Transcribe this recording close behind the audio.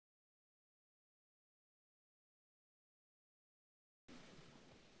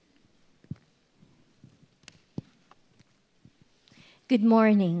Good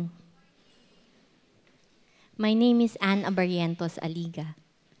morning. My name is Ann Abarientos Aliga.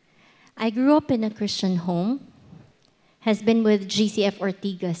 I grew up in a Christian home, has been with GCF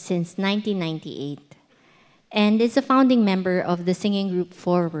Ortigas since 1998, and is a founding member of the singing group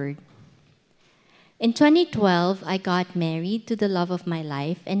Forward. In 2012, I got married to the love of my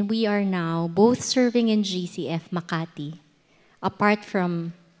life, and we are now both serving in GCF Makati, apart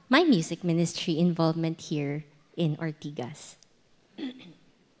from my music ministry involvement here in Ortigas.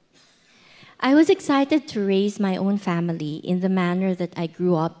 I was excited to raise my own family in the manner that I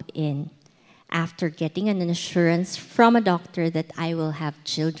grew up in, after getting an assurance from a doctor that I will have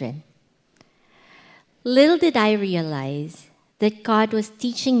children. Little did I realize that God was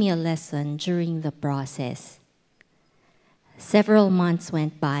teaching me a lesson during the process. Several months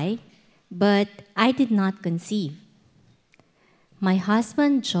went by, but I did not conceive. My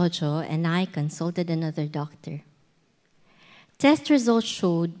husband, Jojo, and I consulted another doctor. Test results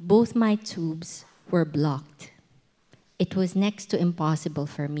showed both my tubes were blocked. It was next to impossible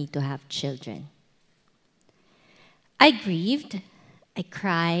for me to have children. I grieved, I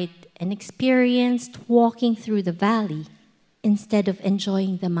cried, and experienced walking through the valley instead of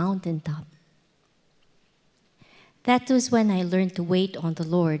enjoying the mountaintop. That was when I learned to wait on the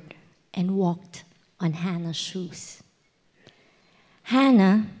Lord and walked on Hannah's shoes.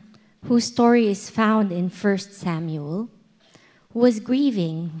 Hannah, whose story is found in 1 Samuel, was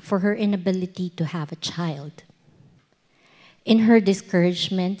grieving for her inability to have a child. In her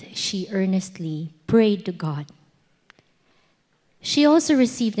discouragement, she earnestly prayed to God. She also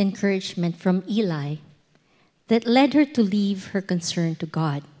received encouragement from Eli that led her to leave her concern to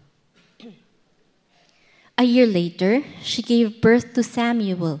God. A year later, she gave birth to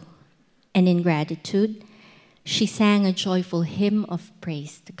Samuel, and in gratitude, she sang a joyful hymn of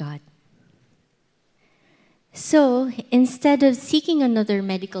praise to God. So, instead of seeking another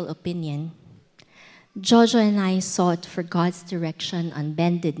medical opinion, Jojo and I sought for God's direction on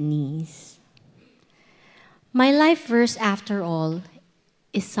bended knees. My life verse, after all,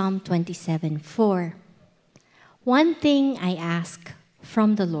 is Psalm 27:4. One thing I ask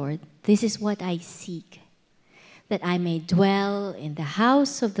from the Lord, this is what I seek, that I may dwell in the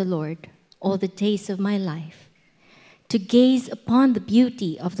house of the Lord all the days of my life, to gaze upon the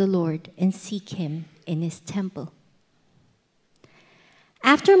beauty of the Lord and seek Him in His temple.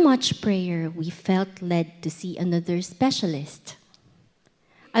 After much prayer, we felt led to see another specialist.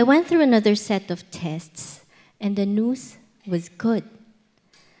 I went through another set of tests, and the news was good.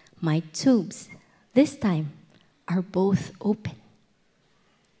 My tubes, this time, are both open.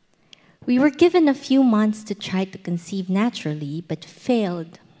 We were given a few months to try to conceive naturally, but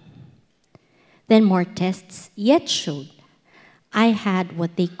failed. Then more tests yet showed I had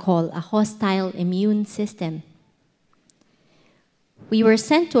what they call a hostile immune system. We were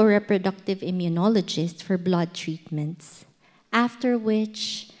sent to a reproductive immunologist for blood treatments, after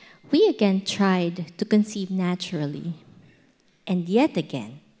which we again tried to conceive naturally, and yet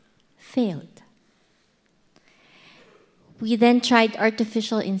again failed. We then tried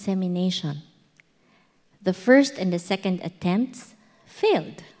artificial insemination. The first and the second attempts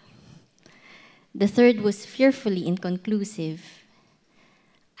failed. The third was fearfully inconclusive.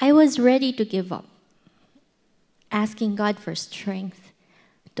 I was ready to give up, asking God for strength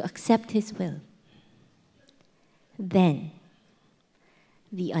to accept His will. Then,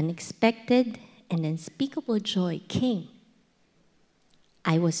 the unexpected and unspeakable joy came.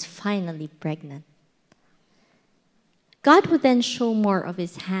 I was finally pregnant. God would then show more of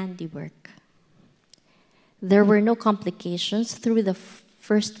His handiwork. There were no complications through the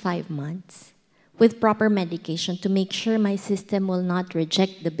first 5 months, with proper medication to make sure my system will not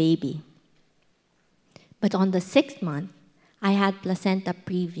reject the baby. But on the 6th month, I had placenta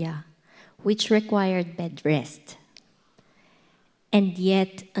previa, which required bed rest. And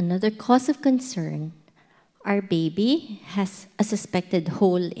yet, another cause of concern, our baby has a suspected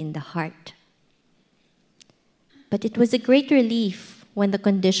hole in the heart. But it was a great relief when the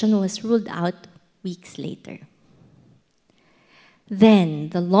condition was ruled out weeks later.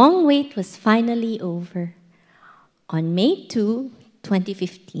 Then, the long wait was finally over. On May 2,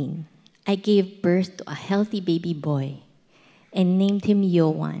 2015, I gave birth to a healthy baby boy and named him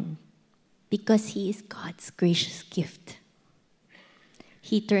Yohan because he is God's gracious gift.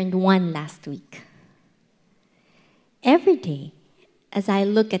 He turned 1 last week. Every day, as I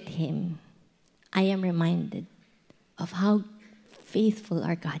look at him, I am reminded of how faithful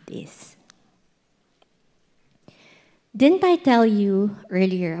our God is. Didn't I tell you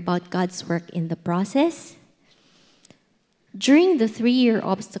earlier about God's work in the process? During the 3-year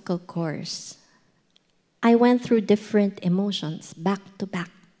obstacle course, I went through different emotions back to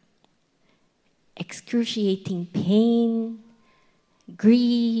back. Excruciating pain,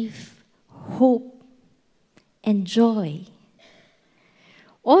 grief, hope, and joy.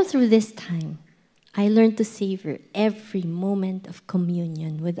 All through this time, I learned to savor every moment of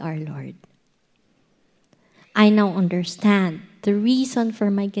communion with our Lord. I now understand the reason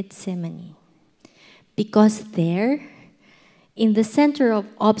for my Gethsemane. Because there, in the center of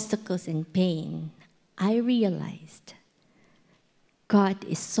obstacles and pain, I realized God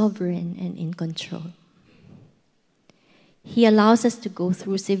is sovereign and in control. He allows us to go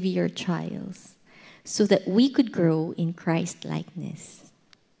through severe trials so that we could grow in Christ-likeness.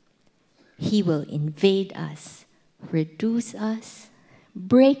 He will invade us, reduce us,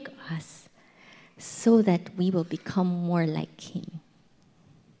 break us, so that we will become more like Him.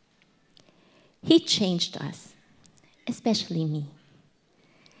 He changed us, especially me.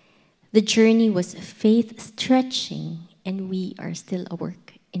 The journey was faith-stretching, and we are still a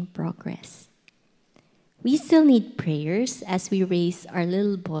work in progress. We still need prayers as we raise our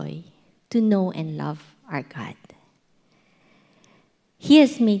little boy to know and love our God. He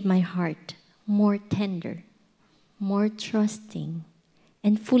has made my heart more tender, more trusting,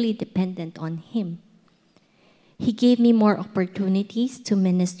 and fully dependent on Him. He gave me more opportunities to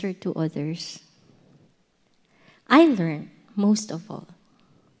minister to others. I learned, most of all,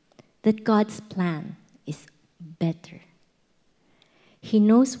 that God's plan is better. He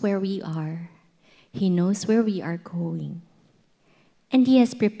knows where we are. He knows where we are going. And He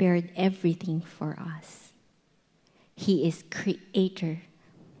has prepared everything for us. He is Creator,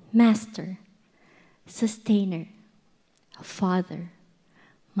 Master, Sustainer, Father,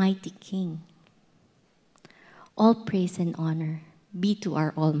 Mighty King. All praise and honor be to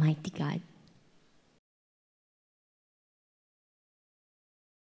our Almighty God.